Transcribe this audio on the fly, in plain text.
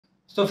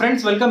So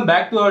friends, welcome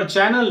back to our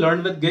channel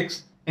Learn with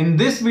Gigs. In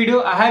this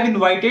video, I have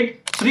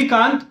invited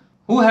Srikanth,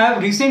 who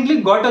have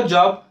recently got a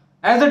job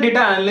as a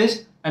data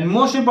analyst and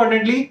most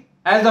importantly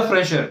as a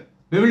fresher.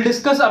 We will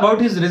discuss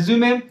about his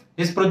resume,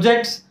 his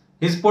projects,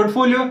 his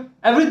portfolio,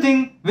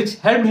 everything which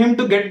helped him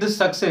to get this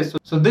success.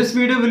 So this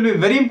video will be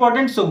very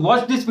important, so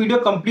watch this video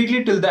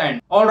completely till the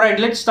end. Alright,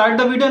 let's start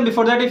the video, and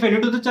before that, if you're new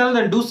to the channel,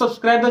 then do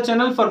subscribe the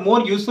channel for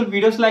more useful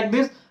videos like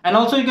this. And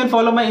also you can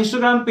follow my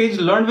Instagram page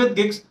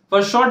LearnWidGiggs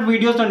for short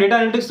videos on data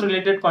analytics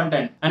related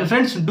content. And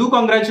friends, do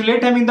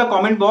congratulate him in the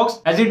comment box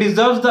as he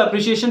deserves the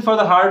appreciation for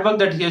the hard work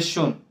that he has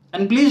shown.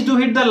 And please do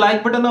hit the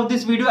like button of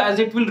this video as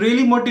it will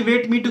really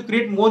motivate me to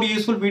create more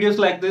useful videos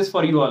like this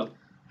for you all.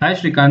 Hi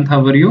Srikanth,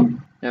 how are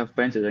you? Yeah,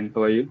 fine, Shashank.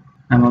 How are you?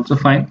 I'm also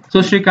fine. So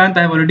Srikanth,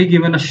 I have already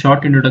given a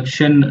short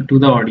introduction to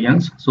the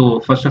audience. So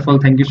first of all,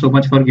 thank you so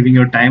much for giving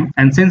your time.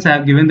 And since I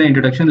have given the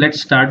introduction,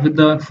 let's start with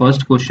the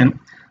first question.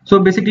 So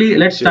basically,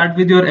 let's start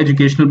with your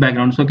educational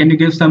background. So can you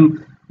give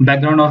some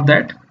background of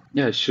that?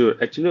 Yeah, sure.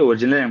 Actually,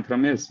 originally I'm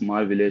from a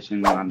small village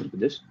in Andhra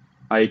Pradesh.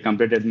 I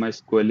completed my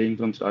schooling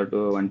from start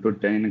 1 to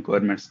 10 in a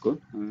government school.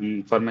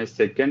 And for my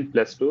second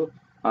plus two,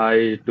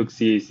 I took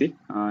CEC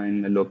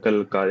in a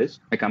local college.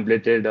 I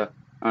completed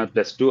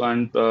plus two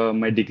and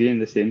my degree in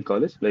the same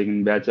college. Like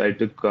in batch, I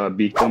took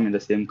BCom in the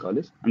same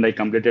college, and I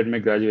completed my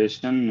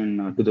graduation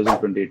in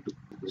 2022.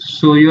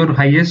 So your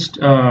highest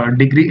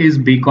degree is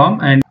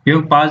BCom and you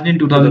have passed in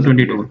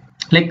 2022.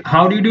 Like,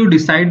 how did you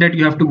decide that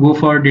you have to go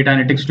for data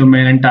analytics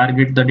domain and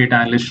target the data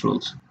analyst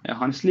roles?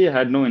 Honestly, I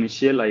had no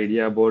initial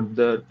idea about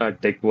the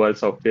tech world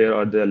software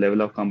or the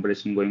level of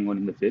competition going on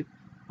in the field.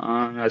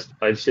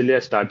 Initially, I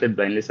started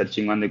blindly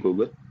searching on the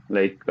Google.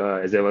 Like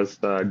as I was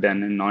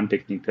done in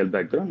non-technical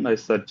background, I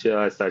searched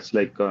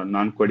like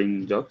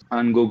non-coding jobs.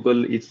 On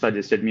Google, it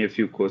suggested me a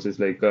few courses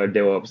like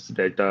DevOps,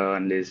 data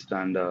analyst,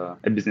 and a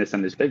business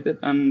analyst like that.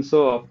 And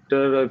so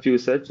after a few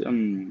search,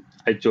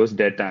 I chose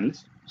data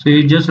analyst. So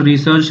you just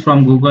researched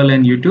from Google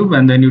and YouTube,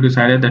 and then you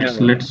decided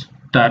that let's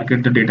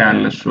target the data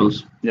analyst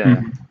roles.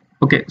 Yeah.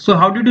 Okay, so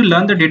how did you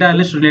learn the data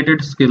analyst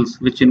related skills,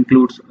 which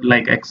includes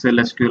like Excel,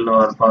 SQL,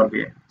 or Power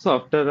BI? So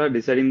after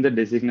deciding the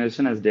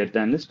designation as data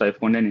analyst, I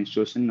found an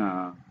institution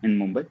in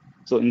Mumbai.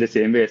 So in the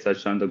same way I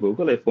searched on the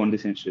Google, I found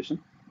this institution.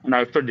 And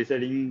after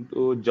deciding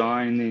to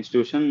join the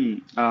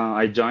institution,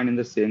 I joined in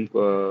the same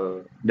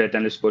data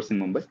analyst course in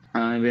Mumbai.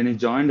 When I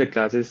joined the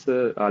classes,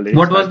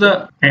 what was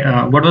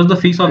the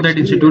fees of that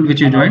institute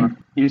which you joined?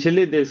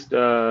 Initially,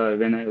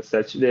 when I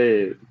searched,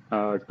 they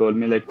told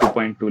me like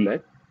 2.2 lakh.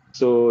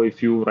 So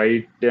if you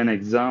write an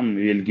exam,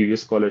 we'll give you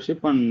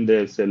scholarship, and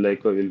they said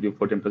like we'll give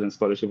 14%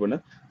 scholarship on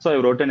that. So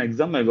I wrote an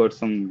exam, I got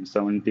some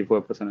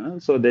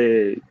 74%. So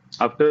they,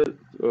 after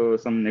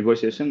some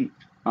negotiation,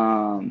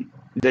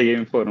 they gave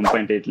me for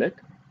 1.8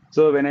 lakh.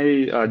 So when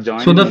I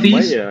joined, so the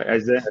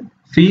Mumbai,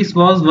 fees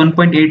was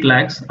 1.8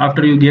 lakhs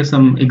after you gave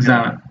some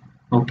exam.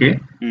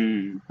 Okay.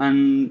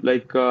 And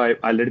like I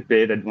already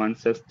paid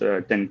advance just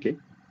 10K.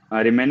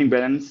 Remaining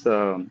balance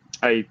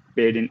I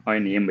paid in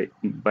EMI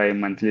by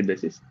monthly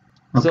basis.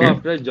 Okay. So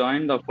after I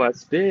joined the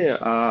first day,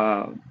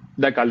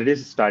 like already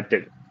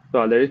started. So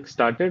already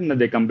started, and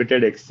they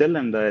completed Excel,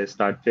 and I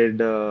started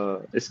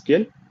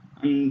SQL,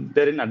 and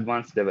they're in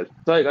advanced level.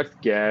 So I got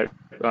scared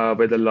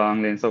by the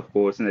long lines of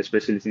course, and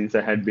especially since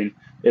I had been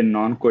in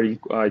non-coding,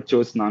 I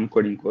chose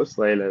non-coding course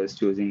while I was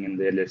choosing in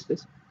the earlier stage.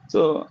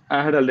 So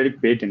I had already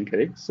paid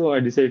incorrect. So I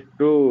decided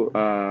to,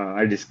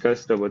 I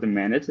discussed about the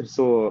manager.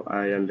 So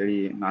I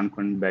already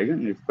non-coding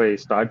background. If I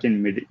start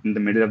in the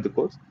middle of the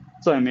course,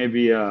 so I may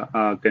be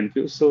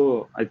confused.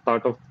 So I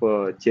thought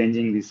of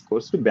changing this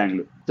course to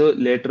Bangalore. So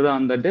later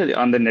on the day,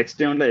 on the next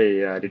day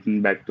only, I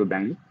returned back to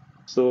Bangalore.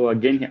 So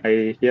again,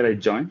 here I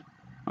joined.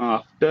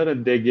 After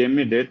they gave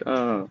me date,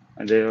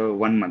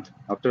 1 month.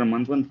 After a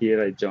month,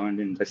 here I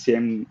joined in the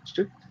same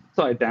institute.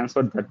 So I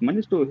transferred that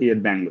money to here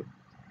Bangalore.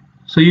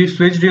 So you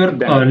switched your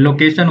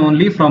location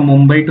only from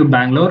Mumbai to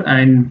Bangalore,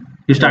 and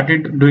you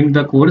started doing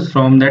the course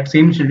from that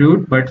same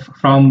institute, but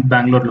from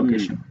Bangalore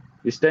location.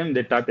 This time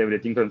they taught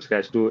everything from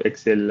scratch to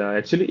Excel.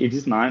 Actually, it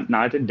is not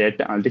a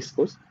data analytics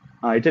course.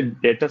 It's a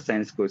data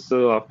science course.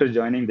 So after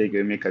joining, they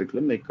gave me a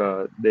curriculum. Like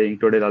they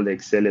included all the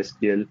Excel,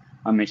 SQL,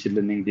 machine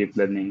learning, deep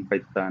learning,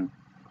 Python.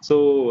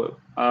 So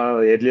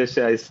earlier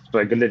I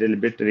struggled a little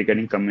bit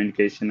regarding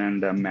communication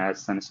and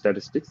maths and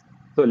statistics.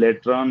 So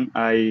later on,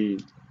 I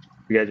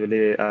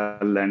gradually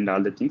learned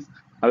all the things.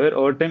 However,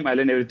 over time, I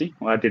learned everything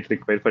what it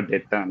required for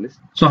data analyst.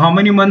 So how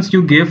many months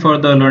you gave for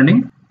the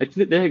learning?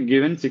 Actually, they have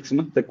given 6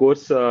 months. The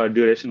course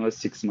duration was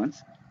 6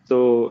 months.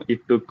 So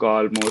it took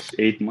almost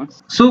 8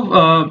 months. So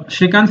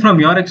Srikanth, from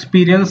your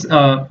experience,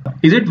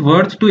 is it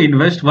worth to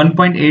invest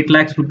 1.8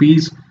 lakhs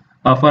rupees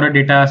for a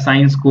data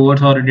science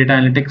course or a data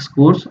analytics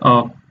course?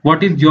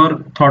 What is your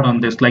thought on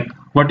this? Like,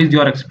 what is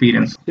your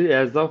experience?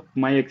 As of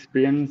my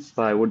experience,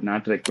 I would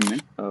not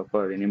recommend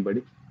for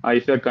anybody.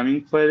 If you're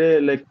coming for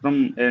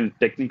from a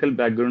technical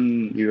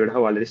background, you would have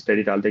already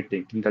studied all the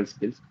technical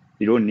skills.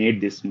 You don't need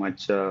this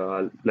much,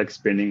 like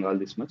spending all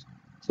this much.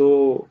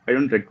 So I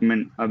don't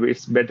recommend.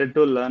 It's better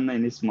to learn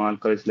in a small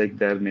college. Like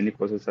there are many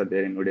courses are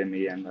there in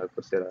Udemy and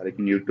Coursera, like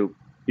in YouTube.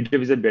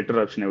 YouTube is a better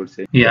option, I would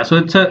say. Yeah, so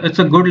it's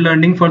a good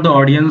learning for the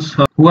audience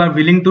who are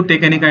willing to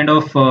take any Yeah, kind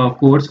of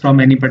course from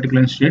any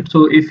particular institute.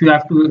 So if they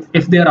are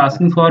yeah,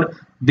 asking for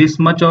this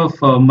much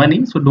of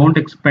money, so don't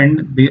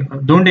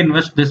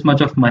invest this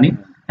much of money.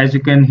 yeah. As you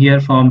can hear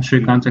from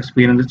Shrikant's Mm.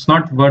 experience, it's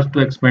not worth to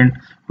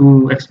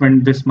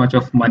expend this much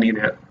of money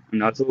there.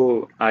 And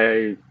also,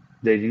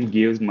 they didn't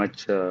give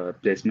much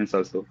placements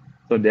also.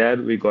 So there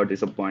we got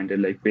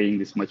disappointed, like paying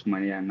this much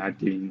money and not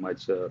giving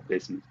much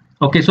placements.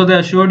 Okay, so they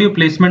assured you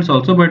placements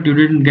also, but you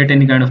didn't get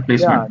any kind of Yeah.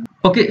 placement.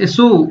 Okay,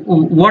 so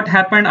what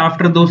happened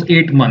after those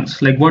 8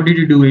 months? Like, what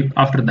did you do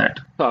after that?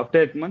 So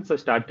after 8 months, I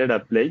started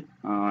applying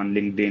on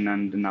LinkedIn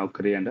and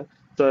Naukri and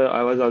so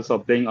I was also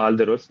applying all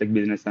the roles like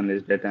business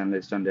analyst, data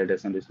analyst, and data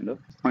scientist. And all.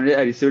 Only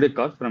I received a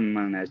call from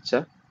an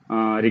HR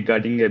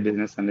regarding a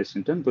business analyst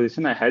intern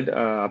position. I had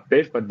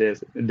applied for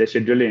this. They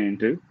scheduled an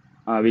interview,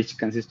 which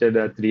consisted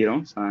of 3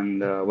 rounds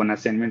and one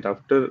assignment.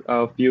 After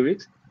a few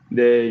weeks,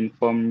 they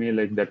informed me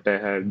like that I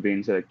had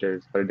been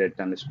selected for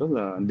data analyst role.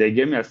 They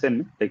gave me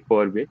assignment like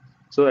Power BI.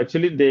 So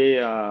actually, they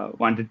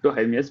wanted to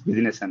hire me as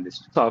business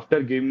analyst. So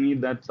after giving me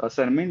that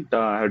assignment,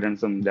 I have done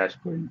some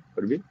dashboard in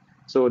Power BI.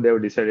 So they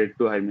have decided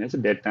to hire me as a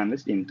data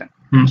analyst intern.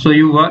 So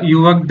you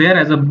worked there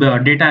as a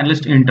data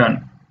analyst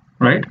intern,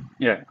 right?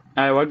 Yeah,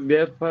 I worked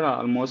there for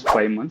almost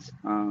 5 months,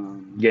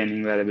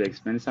 gaining valuable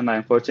experience. And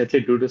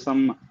unfortunately, due to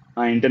some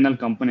internal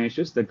company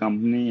issues, the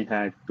company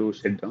had to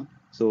shut down.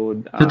 So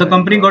So the I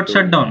company got got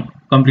shut to down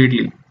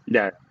completely.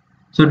 yeah,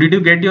 So did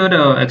you get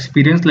your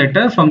experience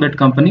letter from that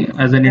company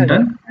as an yeah,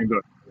 intern? I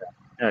got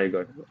yeah, I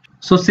got.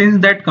 So since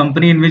that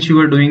company in which you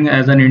were doing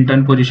as an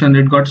intern position,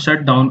 it got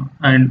shut down,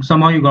 and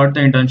somehow you got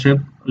the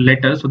internship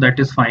letter, so that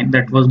is fine.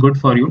 That was good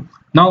for you.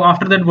 Now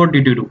after that, what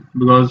did you do?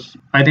 Because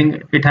I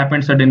think it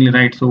happened suddenly,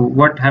 right? So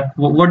what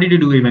did you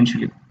do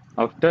eventually?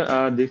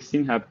 After this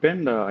thing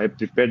happened, I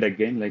prepared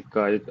again.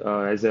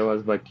 As I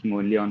was working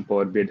only on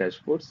Power BI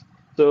dashboards,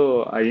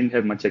 so I didn't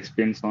have much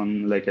experience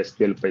on like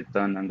SQL,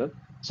 Python, and all.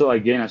 So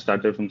again, I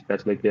started from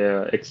scratch, like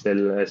Excel,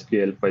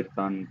 SQL,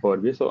 Python, Power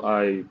BI. So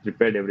I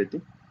prepared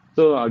everything.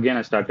 So again,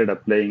 I started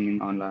applying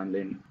in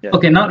online. Yeah,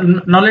 Okay, now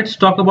let's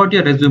talk about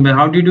your resume.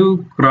 How did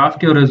you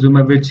craft your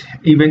resume, which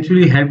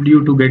eventually helped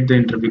you to get the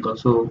interview call?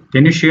 So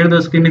can you share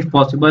the screen if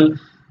possible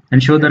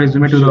and show the yeah,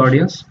 resume to the sure, sure.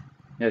 audience?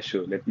 Yeah,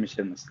 sure. Let me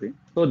share my screen.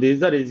 So this is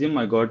the resume.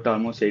 I got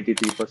almost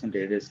 83%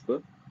 ADS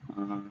score.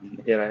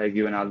 Here I have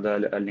given all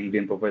the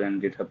LinkedIn profile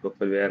and GitHub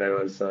profile where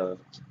I was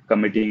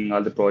committing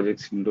all the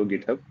projects into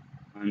GitHub.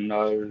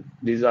 And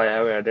this I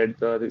have added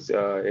this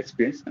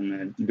experience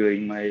and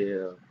during my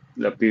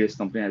the previous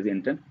company as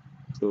intern.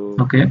 So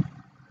Okay,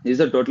 this is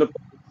the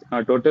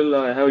total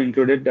I have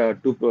included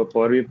two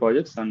Power BI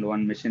projects and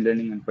one machine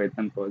learning and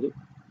Python project.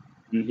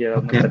 And here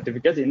are my okay.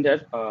 certificates. In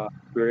that,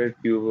 included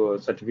few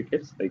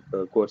certificates like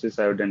courses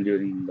I have done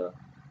during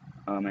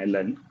my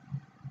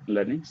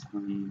learnings.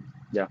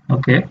 Yeah,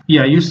 Okay.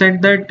 Yeah, you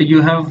said that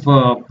you have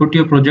put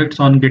your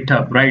projects on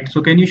GitHub, right?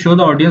 So can you show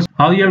the audience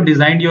how you have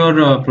designed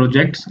your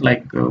projects?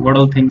 Like what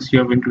all things you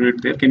have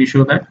included there? Can you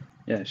show that?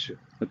 yeah, sure.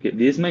 Okay,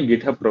 this is my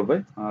GitHub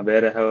profile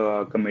where I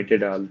have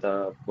committed all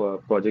the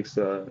projects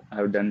I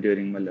have done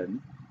during my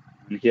learning.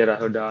 And here I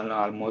have done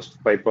almost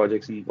 5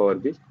 projects in Power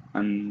BI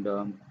and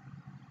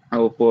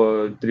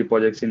for 3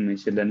 projects in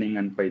machine learning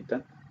and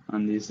Python.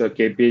 And this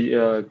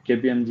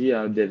KPMG,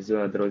 there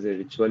was a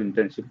virtual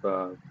internship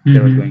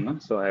that was Hmm. going on,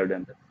 so I have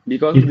done that.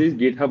 Because of this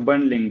GitHub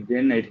and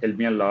LinkedIn, it helped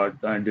me a lot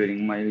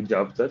during my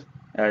job search,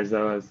 as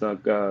I was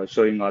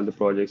showing all the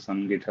projects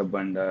on GitHub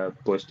and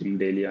posting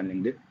daily on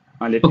LinkedIn.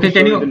 Let me Okay,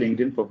 can show you the you?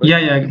 LinkedIn profile.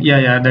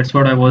 Yeah. That's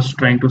what I was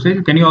trying to say.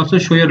 Can you also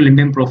show your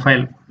LinkedIn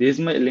profile? This is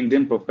my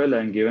LinkedIn profile.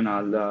 I'm given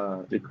all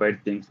the required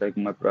things like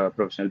my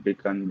professional pic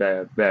and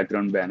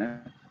background banner,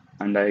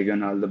 and I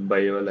given all the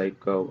bio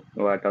like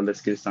what all the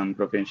skills I'm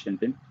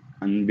proficient in.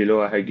 And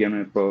below I have given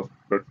my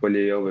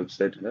portfolio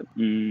website.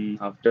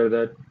 After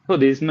that, so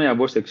this is my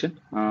about section.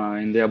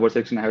 In the about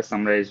section, I have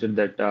summarized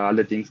that all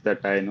the things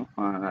that I know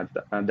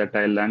that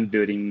I learned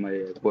during my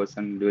course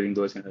and during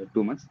those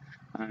 2 months.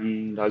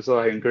 And also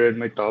I included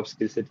my top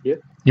skill set here.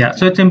 Yeah,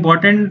 so it's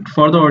important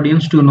for the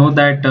audience to know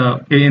that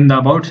in the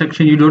about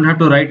section, you don't have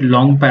to write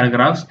long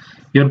paragraphs.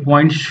 Your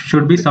points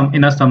should be some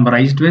in a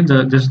summarized way,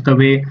 just the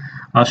way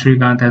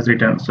Shrikant has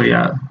written. So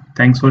yeah,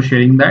 thanks for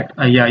sharing that.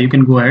 Yeah, you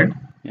can go ahead.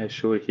 Yeah,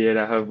 sure. Here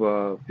I have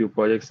a few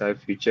projects I've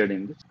featured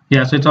in this.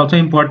 Yeah, so it's also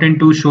important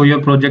to show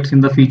your projects in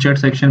the featured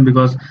section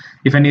because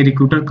if any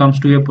recruiter comes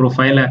to your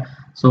profile,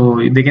 so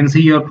they can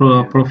see your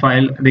Yeah.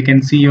 profile, they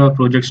can see your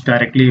projects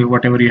directly,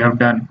 whatever you have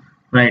done,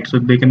 right? So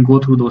they can go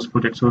through those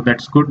projects. So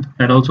that's good.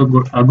 That also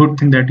good, a good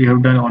thing that you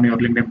have done on your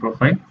LinkedIn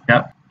profile.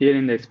 Yeah. Here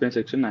in the experience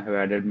section, I have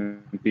added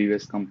my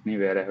previous company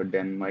where I have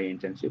done my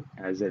internship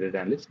as a data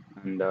analyst.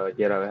 And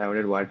here I have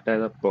added what are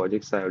the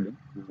projects I have done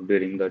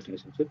during the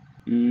internship.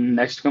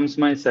 Next comes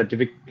my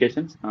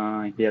certifications.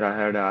 Here I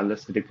had all the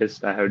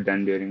certificates I have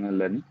done during my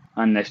learning.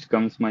 And next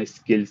comes my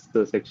skills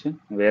section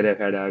where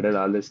I had added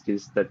all the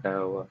skills that I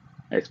have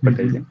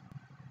expertise in.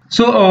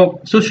 So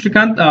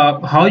Shrikant,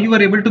 how you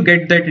were able to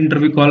get that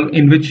interview call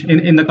in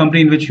the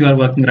company in which you are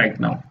working right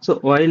now? So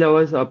while I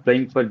was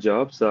applying for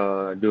jobs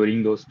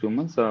during those 2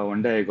 months,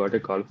 one day I got a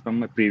call from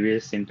my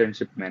previous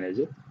internship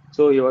manager.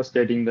 So he was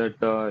stating that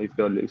if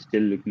you're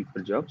still looking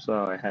for jobs,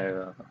 I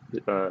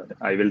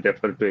will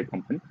refer to a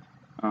company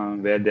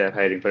where they are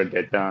hiring for a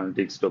data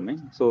analytics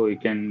domain. So you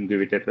can give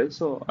it a try.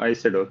 So I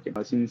said okay.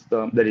 Since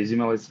the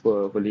resume was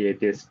fully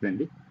ATS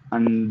friendly,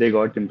 and they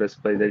got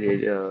impressed by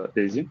the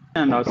resume,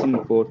 and also my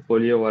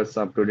portfolio was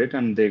up to date,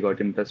 and they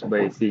got impressed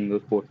by seeing the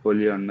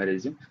portfolio on my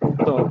resume.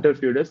 So after a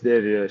few days,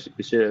 they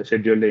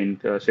scheduled an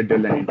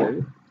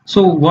interview.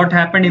 So what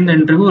happened in the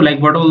interview?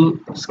 Like what all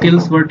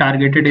skills were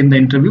targeted in the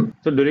interview?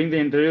 So during the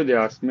interview, they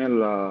asked me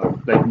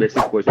like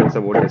basic questions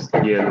about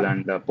SQL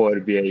and Power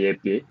BI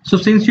API. So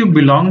since you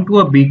belong to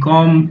a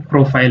BCom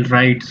profile,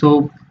 right?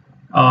 So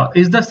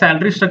is the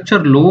salary structure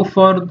low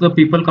for the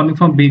people coming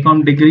from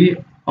BCom degree,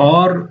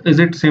 or is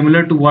it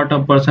similar to what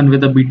a person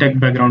with a BTech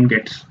background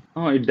gets?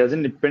 No, it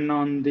doesn't depend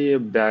on the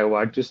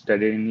what you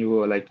studied in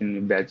your like in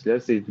your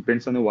bachelor's. It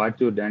depends on what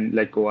you done,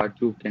 like what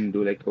you can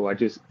do, like what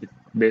you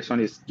based on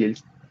your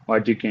skills,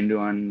 what you can do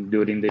on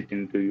during the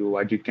interview,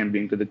 what you can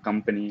bring to the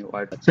company,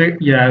 what. So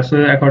yeah,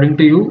 so according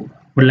to you,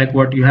 but like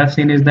what you have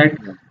seen is that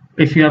Yeah.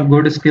 if you have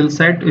good skill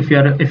set, if you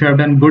have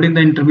done good in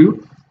the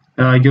interview,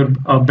 your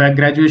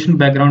graduation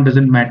background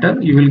doesn't matter.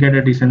 You will get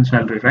a decent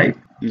salary, right?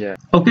 Yeah.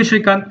 Okay,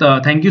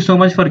 Shrikant, thank you so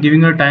much for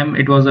giving your time.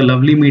 It was a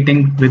lovely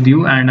meeting with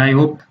you, and I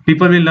hope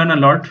people will learn a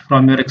lot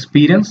from your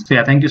experience. So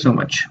yeah, thank you so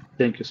much.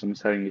 Thank you so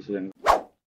much for having me.